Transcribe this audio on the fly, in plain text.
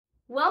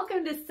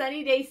Welcome to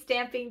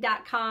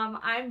sunnydaystamping.com.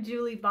 I'm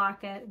Julie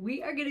Baca.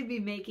 We are going to be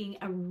making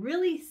a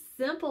really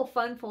simple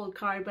fun fold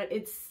card, but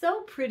it's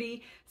so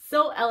pretty,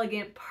 so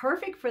elegant,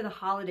 perfect for the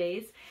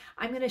holidays.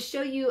 I'm going to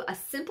show you a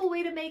simple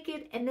way to make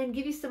it and then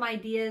give you some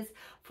ideas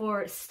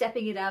for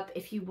stepping it up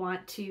if you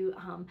want to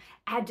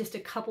add just a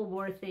couple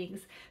more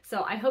things.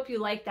 So I hope you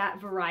like that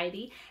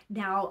variety.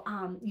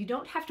 Now, you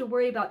don't have to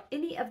worry about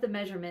any of the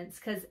measurements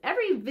because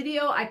every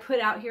video I put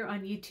out here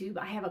on YouTube,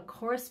 I have a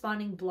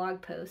corresponding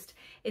blog post.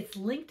 It's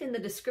linked in the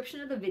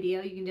description of the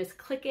video. You can just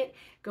click it,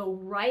 go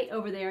right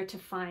over there to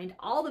find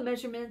all the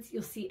measurements.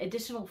 You'll see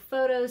additional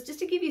photos just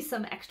to give you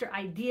some extra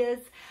ideas.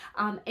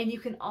 And you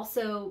can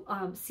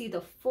also see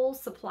the full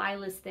supply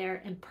list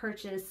there and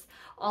purchase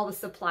all the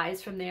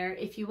supplies from there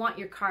if you want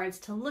your cards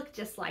to look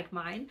just like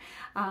mine.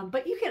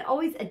 But you can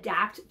always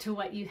adapt to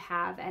what you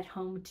have at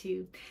home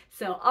too.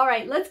 So, all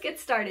right, let's get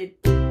started.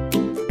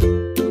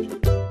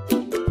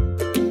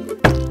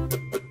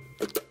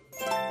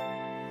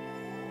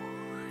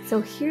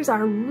 So here's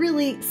our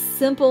really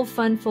simple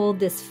fun fold.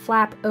 This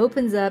flap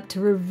opens up to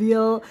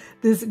reveal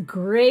this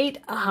great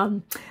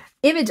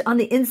image on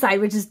the inside,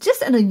 which is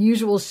just an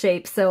unusual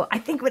shape. So I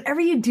think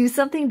whenever you do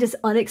something just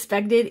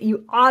unexpected,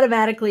 you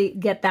automatically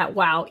get that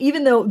wow.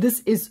 Even though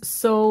this is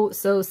so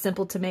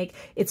simple to make,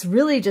 it's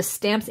really just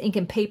stamps, ink,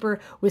 and paper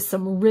with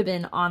some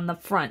ribbon on the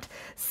front.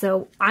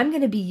 So I'm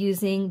going to be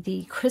using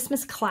the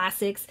Christmas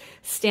Classics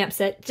stamp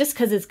set just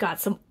because it's got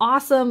some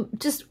awesome,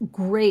 just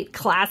great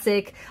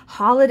classic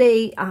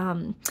holiday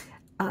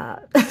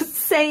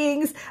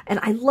sayings. And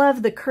I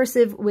love the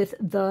cursive with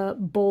the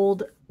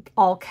bold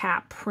all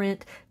cap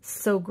print,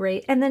 so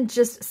great. And then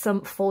just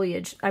some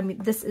foliage. I mean,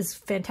 this is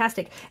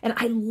fantastic. And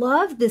I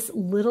love this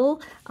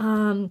little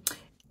line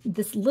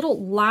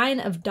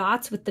of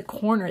dots with the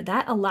corner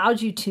that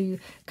allows you to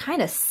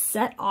kind of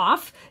set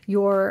off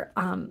your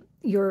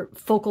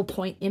focal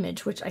point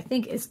image, which I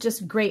think is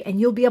just great. And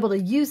you'll be able to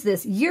use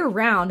this year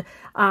round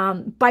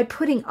by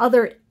putting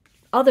other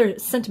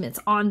sentiments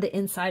on the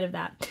inside of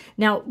that.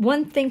 Now,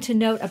 one thing to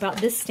note about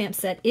this stamp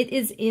set, it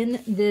is in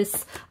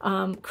this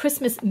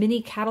Christmas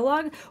mini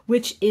catalog,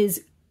 which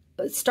is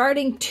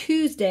starting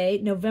Tuesday,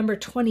 November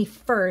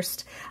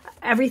 21st.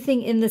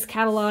 Everything in this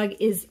catalog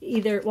is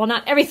either, well,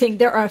 not everything.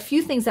 There are a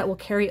few things that will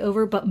carry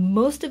over, but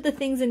most of the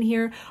things in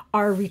here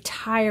are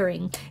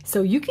retiring.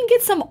 So you can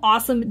get some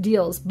awesome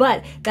deals,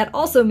 but that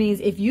also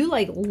means if you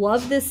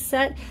love this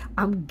set,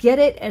 get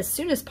it as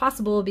soon as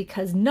possible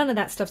because none of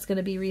that stuff's going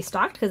to be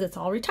restocked because it's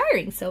all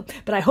retiring. So,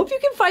 but I hope you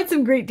can find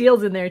some great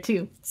deals in there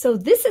too. So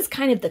this is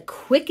kind of the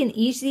quick and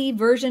easy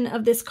version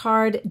of this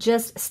card,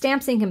 just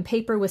stamps, ink, and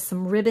paper with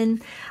some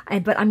ribbon.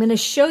 But I'm going to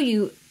show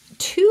you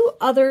two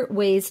other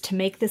ways to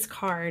make this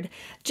card,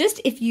 just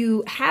if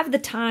you have the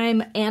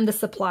time and the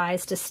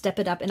supplies to step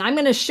it up. And I'm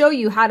going to show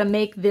you how to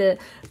make the,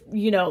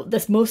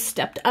 this most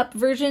stepped up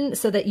version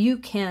so that you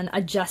can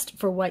adjust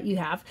for what you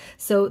have.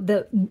 So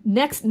the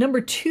next number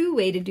 2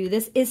 way to do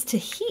this is to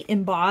heat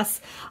emboss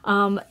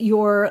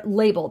your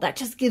label. That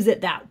just gives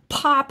it that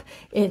pop.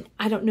 And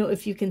I don't know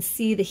if you can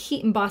see the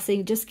heat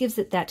embossing just gives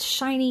it that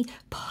shiny,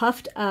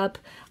 puffed up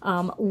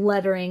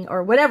lettering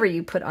or whatever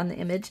you put on the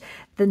image.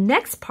 The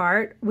next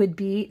part would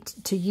be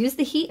to use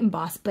the heat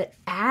emboss, but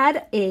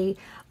add a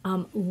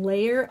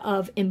layer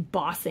of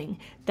embossing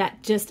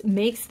that just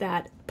makes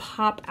that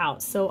pop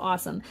out so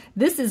awesome.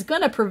 This is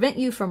going to prevent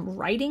you from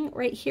writing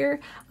right here,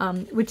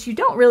 which you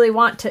don't really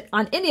want to,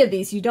 on any of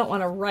these, you don't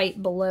want to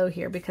write below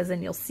here because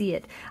then you'll see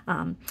it.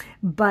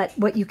 But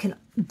what you can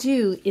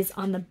do is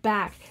on the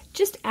back,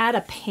 just add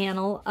a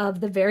panel of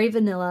the Very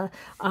Vanilla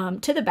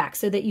to the back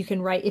so that you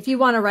can write, if you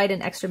want to write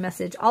an extra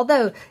message,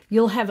 although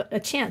you'll have a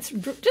chance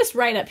just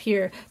right up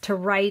here to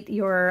write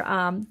your,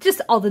 just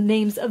all the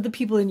names of the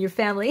people in your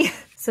family.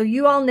 So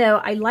you all know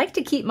I like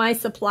to keep my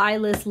supply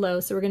list low.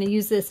 So we're going to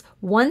use this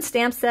one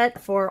stamp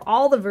set for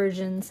all the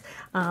versions.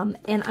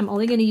 And I'm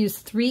only going to use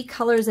 3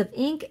 colors of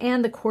ink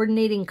and the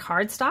coordinating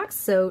cardstocks.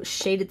 So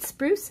Shaded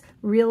Spruce,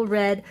 Real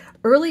Red,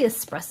 Early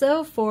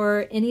Espresso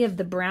for any of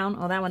the brown.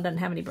 Oh, that one doesn't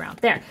have any brown.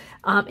 There.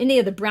 Any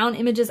of the brown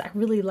images, I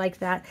really like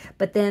that.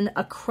 But then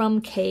a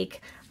Crumb Cake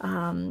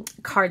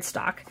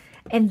cardstock.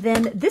 And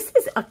then this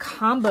is a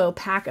combo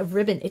pack of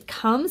ribbon. It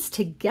comes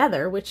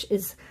together, which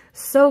is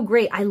so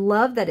great. I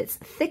love that it's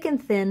thick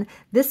and thin.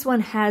 This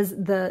one has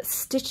the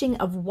stitching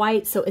of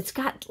white, so it's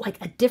got like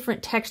a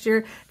different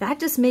texture. That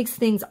just makes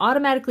things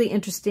automatically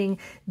interesting.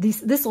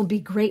 This will be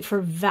great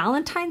for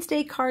Valentine's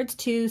Day cards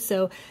too.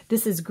 So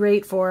this is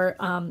great for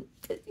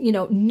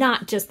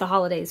not just the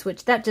holidays,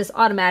 which that just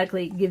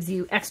automatically gives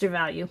you extra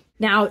value.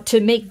 Now, to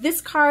make this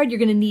card, you're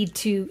going to need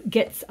to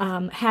get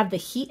have the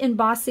heat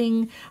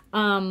embossing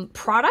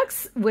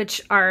products,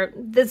 which are,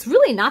 there's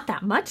really not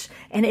that much,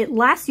 and it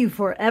lasts you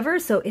forever.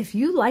 So if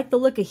you like the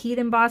look of heat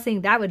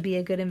embossing, that would be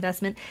a good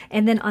investment.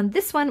 And then on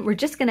this one, we're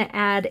just going to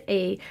add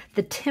the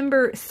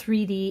Timber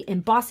 3D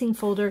embossing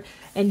folder,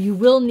 and you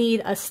will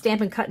need a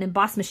Stampin' Cut and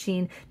Emboss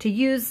machine to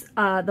use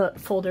the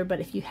folder.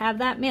 But if you have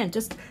that, man,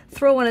 just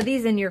throw one of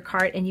these in your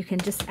cart and you can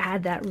just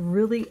add that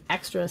really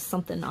extra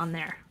something on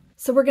there.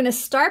 So we're gonna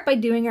start by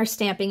doing our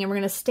stamping, and we're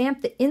gonna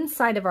stamp the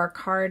inside of our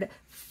card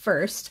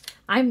first.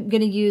 I'm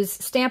gonna use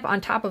stamp on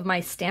top of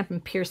my Stamp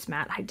and Pierce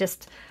mat. I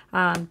just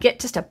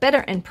get just a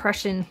better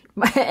impression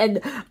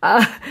and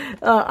a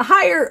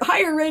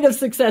higher rate of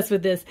success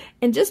with this.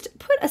 And just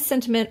put a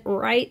sentiment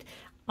right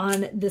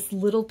on this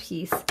little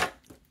piece,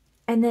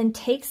 and then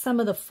take some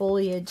of the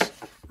foliage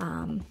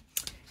and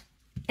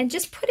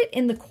just put it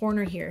in the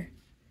corner here.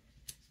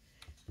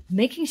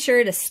 Making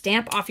sure to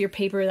stamp off your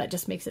paper, that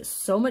just makes it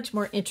so much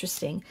more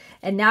interesting.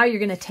 And now you're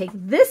gonna take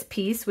this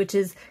piece, which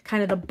is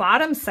kind of the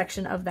bottom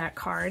section of that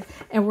card,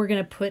 and we're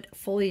gonna put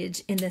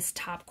foliage in this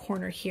top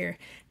corner here.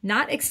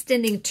 Not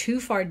extending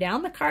too far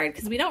down the card,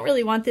 because we don't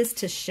really want this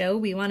to show.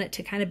 We want it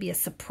to kind of be a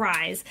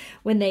surprise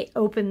when they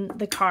open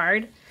the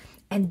card.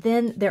 And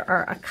then there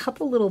are a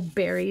couple little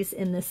berries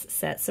in this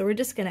set. So we're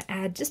just gonna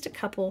add just a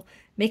couple,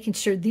 making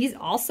sure these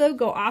also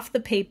go off the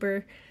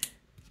paper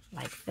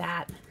like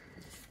that.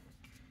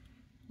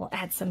 We'll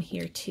add some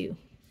here too.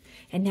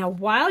 And now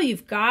while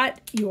you've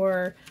got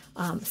your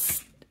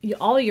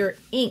all your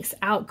inks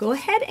out, go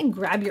ahead and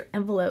grab your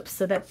envelope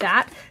so that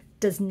that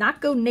does not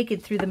go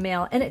naked through the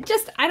mail. And it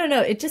just, I don't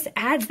know, it just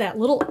adds that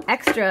little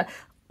extra,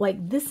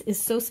 like this is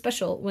so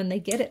special when they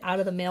get it out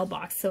of the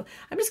mailbox. So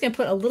I'm just gonna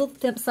put a little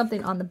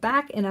something on the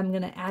back, and I'm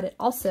gonna add it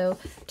also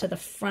to the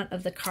front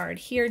of the card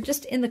here,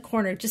 just in the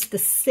corner, just the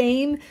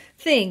same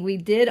thing we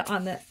did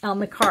on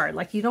the card.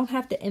 Like, you don't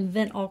have to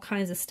invent all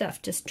kinds of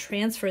stuff, just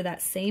transfer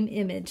that same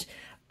image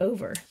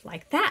over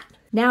like that.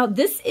 Now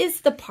this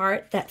is the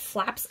part that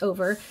flaps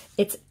over.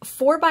 It's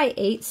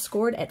 4x8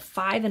 scored at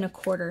 5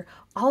 1/4.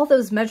 All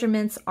those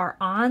measurements are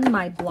on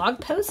my blog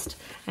post,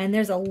 and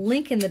there's a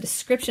link in the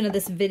description of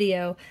this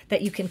video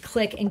that you can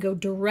click and go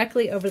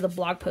directly over the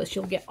blog post.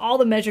 You'll get all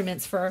the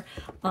measurements for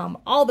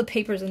all the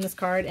papers in this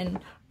card, and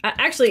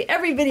actually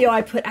every video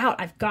I put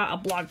out, I've got a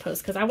blog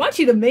post because I want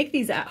you to make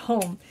these at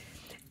home.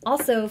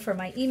 Also, for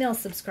my email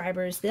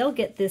subscribers, they'll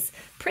get this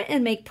print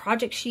and make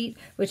project sheet,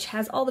 which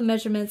has all the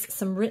measurements,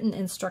 some written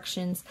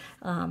instructions,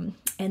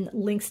 and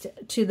links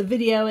to the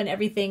video and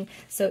everything.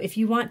 So if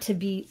you want to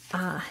be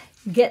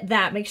get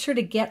that, make sure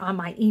to get on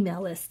my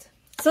email list.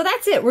 So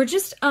that's it. We're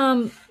just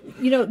you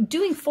know,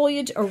 doing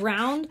foliage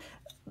around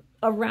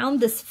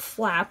this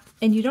flap,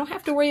 and you don't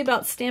have to worry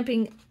about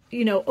stamping,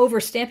 you know, over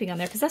stamping on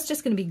there, because that's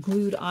just going to be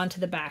glued onto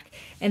the back.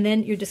 And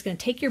then you're just going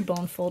to take your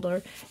bone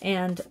folder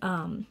and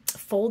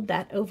fold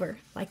that over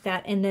like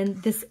that. And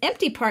then this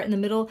empty part in the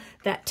middle,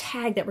 that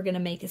tag that we're going to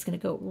make, is going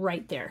to go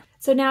right there.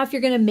 So now if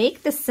you're going to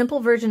make the simple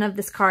version of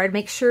this card,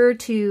 make sure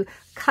to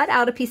cut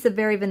out a piece of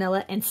Very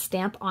Vanilla and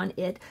stamp on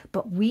it.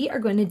 But we are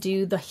going to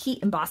do the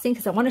heat embossing,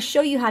 because I want to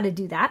show you how to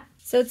do that.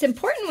 So it's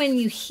important when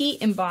you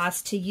heat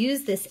emboss to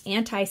use this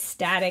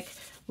anti-static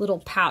little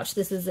pouch.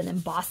 This is an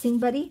embossing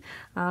buddy.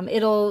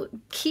 It'll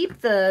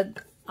keep the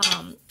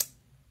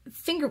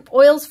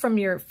oils from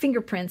your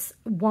fingerprints,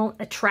 won't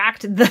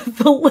attract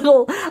the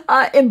little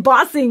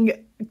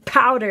embossing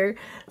powder.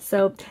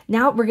 So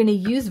now we're going to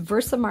use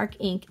Versamark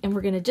ink, and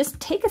we're going to just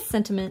take a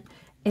sentiment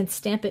and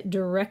stamp it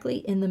directly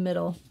in the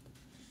middle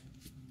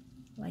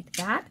like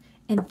that.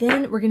 And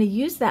then we're going to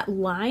use that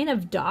line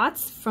of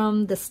dots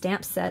from the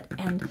stamp set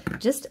and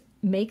just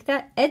make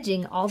that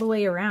edging all the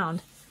way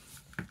around.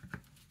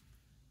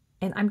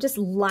 And I'm just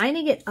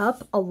lining it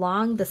up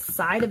along the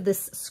side of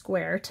this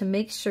square to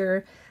make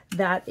sure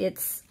that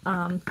it's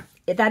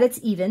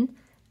even.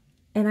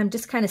 And I'm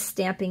just kind of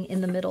stamping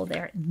in the middle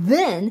there.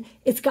 Then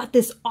it's got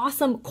this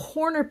awesome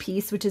corner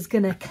piece, which is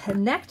going to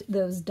connect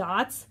those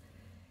dots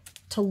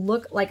to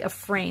look like a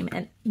frame.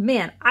 And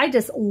man, I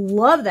just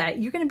love that.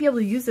 You're going to be able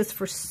to use this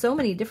for so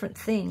many different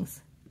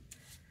things.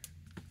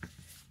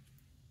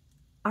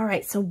 All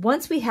right, so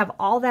once we have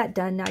all that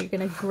done, now you're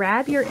going to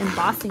grab your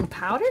embossing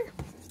powder.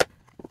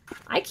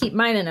 I keep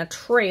mine in a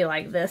tray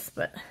like this,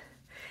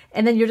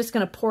 and then you're just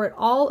going to pour it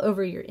all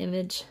over your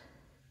image,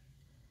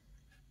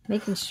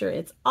 making sure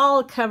it's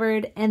all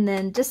covered, and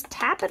then just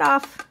tap it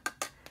off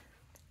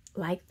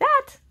like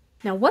that.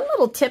 Now, one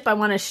little tip I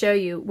want to show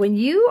you, when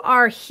you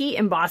are heat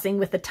embossing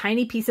with a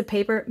tiny piece of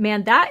paper,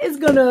 man, that is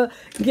going to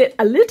get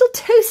a little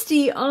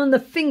toasty on the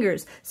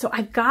fingers. So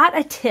I've got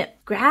a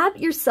tip. Grab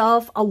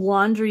yourself a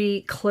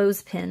laundry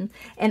clothespin,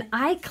 and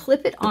I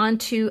clip it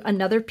onto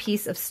another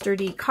piece of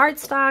sturdy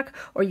cardstock,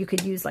 or you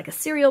could use like a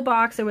cereal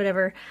box or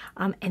whatever.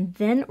 And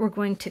then we're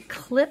going to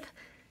clip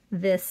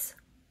this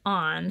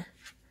on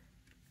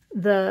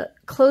the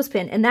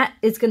clothespin, and that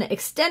is going to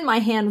extend my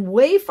hand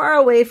way far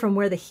away from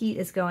where the heat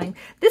is going.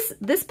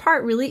 This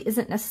part really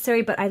isn't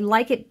necessary, but I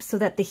like it so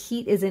that the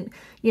heat isn't,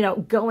 you know,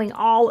 going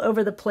all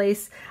over the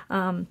place.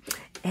 And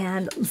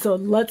so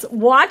let's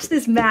watch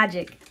this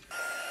magic.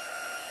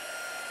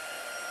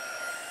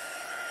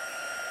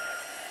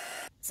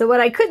 So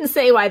what I couldn't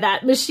say why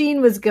that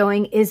machine was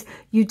going is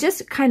you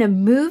just kind of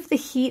move the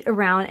heat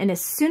around, and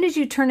as soon as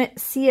you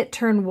see it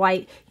turn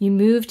white, you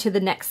move to the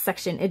next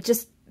section. It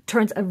just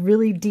turns a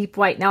really deep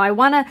white. Now I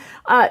want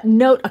to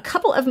note a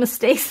couple of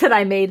mistakes that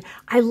I made.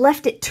 I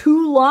left it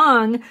too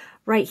long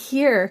right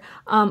here,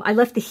 I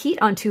left the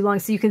heat on too long,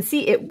 so you can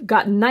see it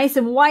got nice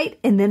and white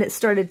and then it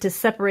started to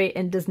separate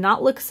and does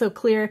not look so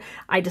clear.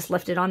 I just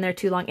left it on there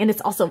too long. And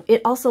it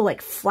also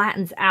like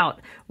flattens out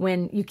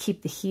when you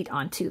keep the heat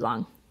on too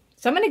long.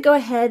 So I'm going to go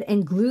ahead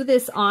and glue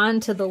this on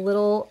to the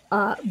little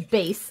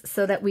base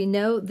so that we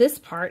know this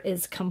part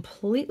is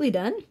completely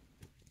done.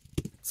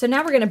 So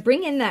now we're going to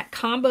bring in that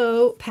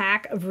combo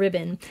pack of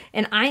ribbon,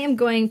 and I am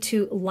going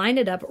to line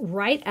it up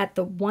right at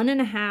the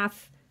 1.5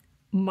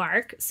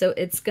 mark. So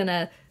it's going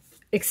to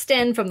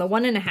extend from the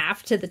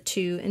 1.5 to the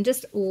 2 and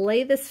just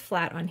lay this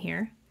flat on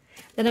here.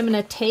 Then I'm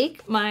going to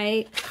take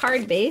my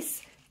card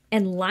base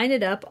and line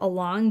it up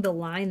along the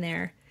line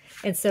there.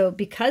 And so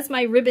because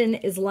my ribbon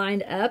is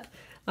lined up,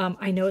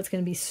 I know it's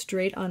going to be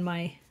straight on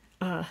my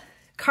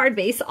card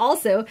base.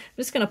 Also, I'm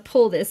just going to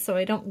pull this so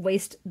I don't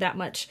waste that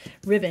much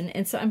ribbon.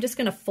 And so I'm just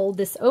going to fold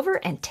this over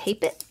and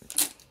tape it.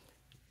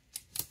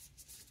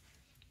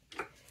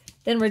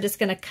 Then we're just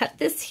going to cut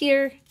this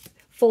here,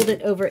 fold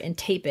it over and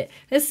tape it.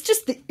 It's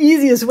just the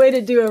easiest way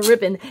to do a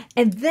ribbon.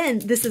 And then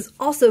this is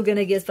also going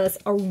to give us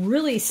a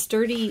really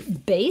sturdy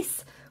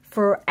base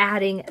for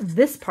adding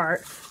this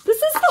part.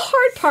 This is the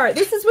hard part.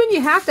 This is when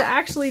you have to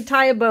actually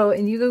tie a bow,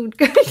 and you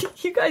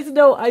guys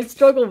know I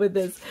struggle with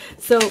this.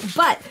 So,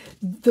 but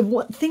the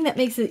one thing that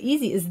makes it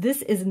easy is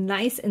this is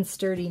nice and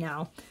sturdy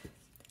now.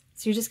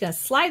 So you're just gonna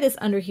slide this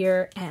under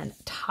here and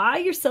tie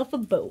yourself a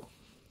bow.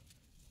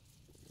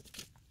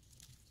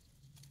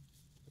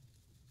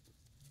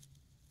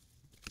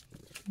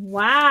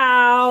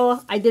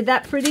 Wow, I did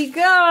that pretty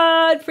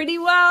good, pretty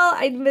well.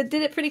 I did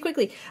it pretty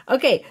quickly.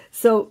 Okay,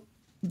 so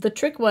the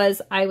trick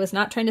was I was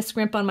not trying to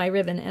scrimp on my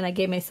ribbon, and I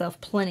gave myself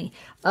plenty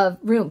of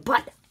room.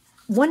 But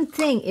one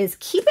thing is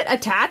keep it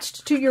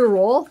attached to your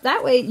roll.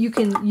 That way you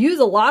can use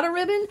a lot of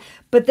ribbon,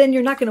 but then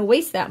you're not going to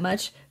waste that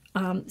much.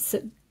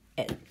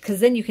 Because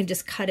then you can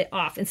just cut it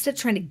off instead of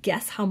trying to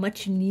guess how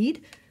much you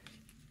need.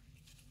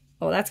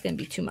 Oh, that's going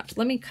to be too much.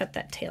 Let me cut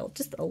that tail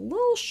just a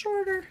little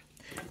shorter.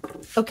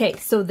 Okay,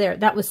 so there,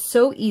 that was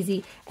so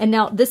easy. And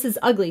now this is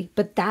ugly,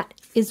 but that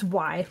is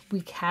why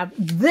we have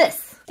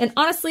this. And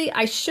honestly,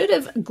 I should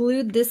have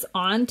glued this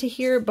on to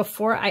here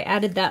before I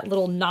added that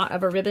little knot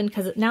of a ribbon,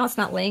 because now it's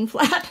not laying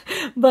flat.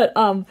 But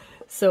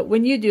so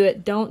when you do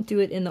it, don't do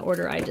it in the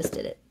order I just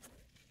did it.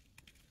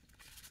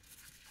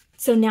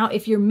 So now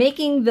if you're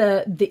making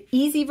the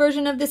easy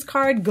version of this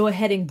card, go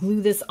ahead and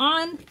glue this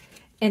on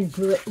and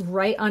glue it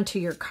right onto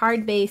your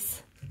card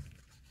base.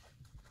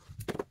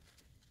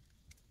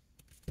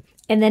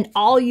 And then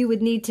all you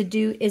would need to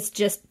do is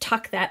just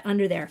tuck that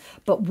under there.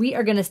 But we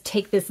are going to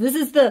take this. This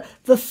is the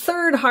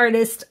third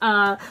hardest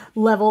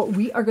level.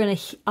 We are going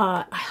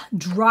to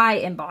dry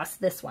emboss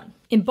this one.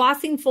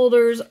 Embossing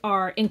folders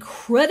are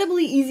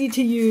incredibly easy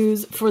to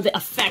use for the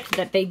effect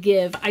that they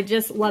give. I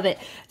just love it.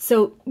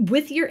 So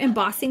with your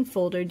embossing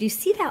folder, do you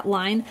see that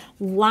line?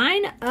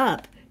 Line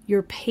up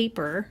your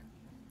paper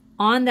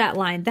on that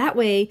line. That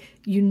way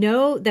you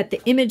know that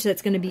the image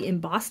that's going to be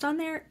embossed on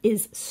there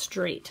is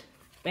straight.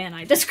 Man,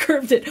 I just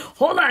curved it.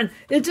 Hold on,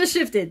 it just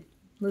shifted.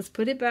 Let's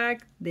put it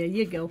back. There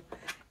you go.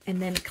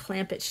 And then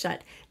clamp it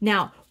shut.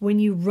 Now, when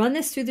you run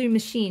this through the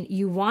machine,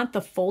 you want the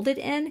folded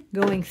end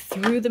going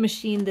through the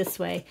machine this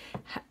way,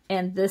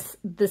 and this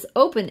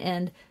open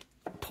end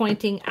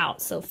pointing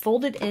out. So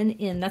folded end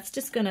in. That's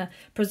just gonna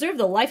preserve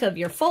the life of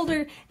your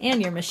folder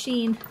and your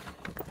machine.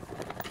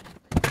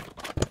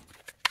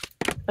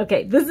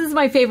 Okay, this is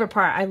my favorite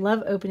part. I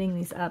love opening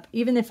these up,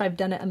 even if I've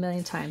done it a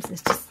million times.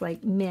 It's just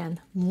like, man,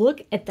 look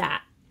at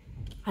that.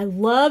 I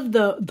love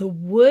the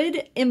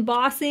wood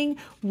embossing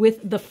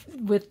with the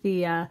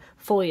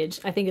foliage.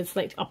 I think it's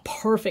like a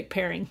perfect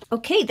pairing.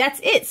 Okay, that's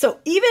it. So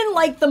even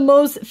like the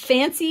most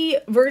fancy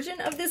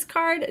version of this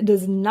card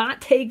does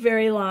not take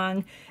very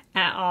long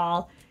at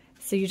all.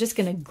 So you're just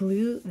gonna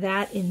glue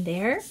that in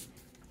there,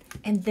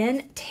 and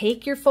then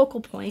take your focal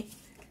point,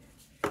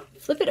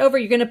 flip it over.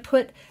 You're gonna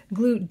put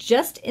glue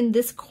just in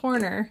this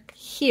corner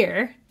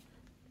here,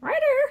 right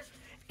here,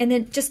 and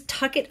then just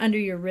tuck it under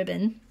your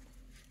ribbon.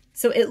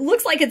 So it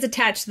looks like it's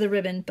attached to the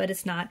ribbon, but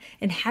it's not.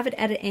 And have it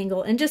at an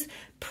angle and just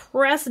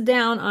press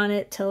down on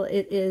it till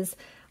it is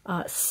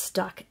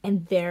stuck.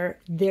 And there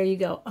you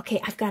go.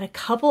 Okay, I've got a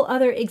couple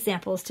other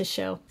examples to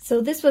show.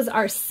 So this was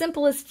our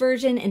simplest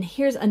version, and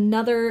here's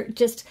another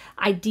just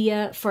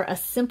idea for a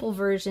simple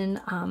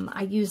version.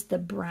 I used the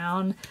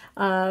brown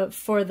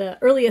for the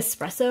early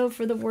espresso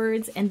for the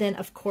words, and then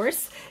of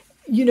course,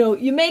 you know,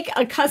 you make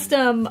a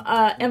custom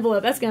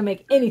envelope, that's gonna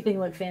make anything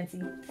look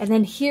fancy. And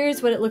then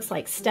here's what it looks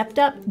like, stepped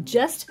up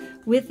just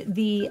with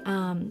the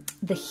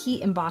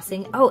heat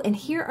embossing. Oh, and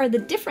here are the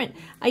different,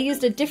 I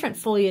used a different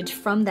foliage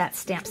from that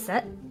stamp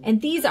set.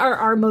 And these are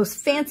our most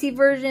fancy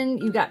version.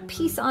 You got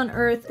Peace on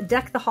Earth,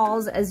 Deck the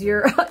Halls as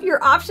your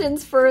your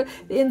options for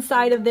the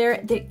inside of there.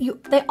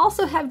 They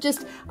also have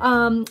just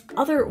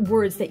other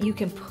words that you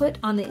can put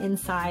on the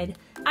inside.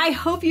 I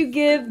hope you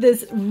give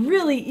this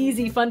really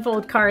easy fun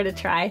fold card a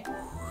try.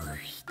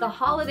 The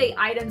holiday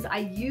items I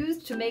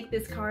used to make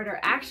this card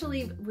are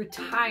actually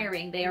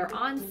retiring. They are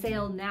on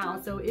sale now.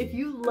 So if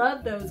you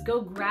love those,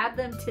 go grab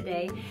them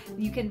today.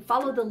 You can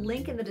follow the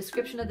link in the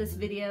description of this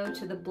video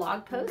to the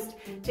blog post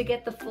to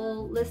get the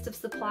full list of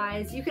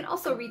supplies. You can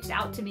also reach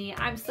out to me.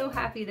 I'm so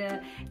happy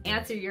to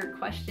answer your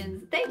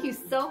questions. Thank you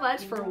so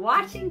much for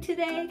watching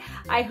today.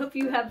 I hope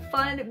you have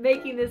fun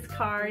making this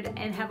card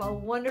and have a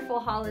wonderful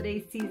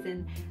holiday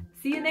season.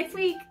 See you next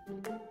week.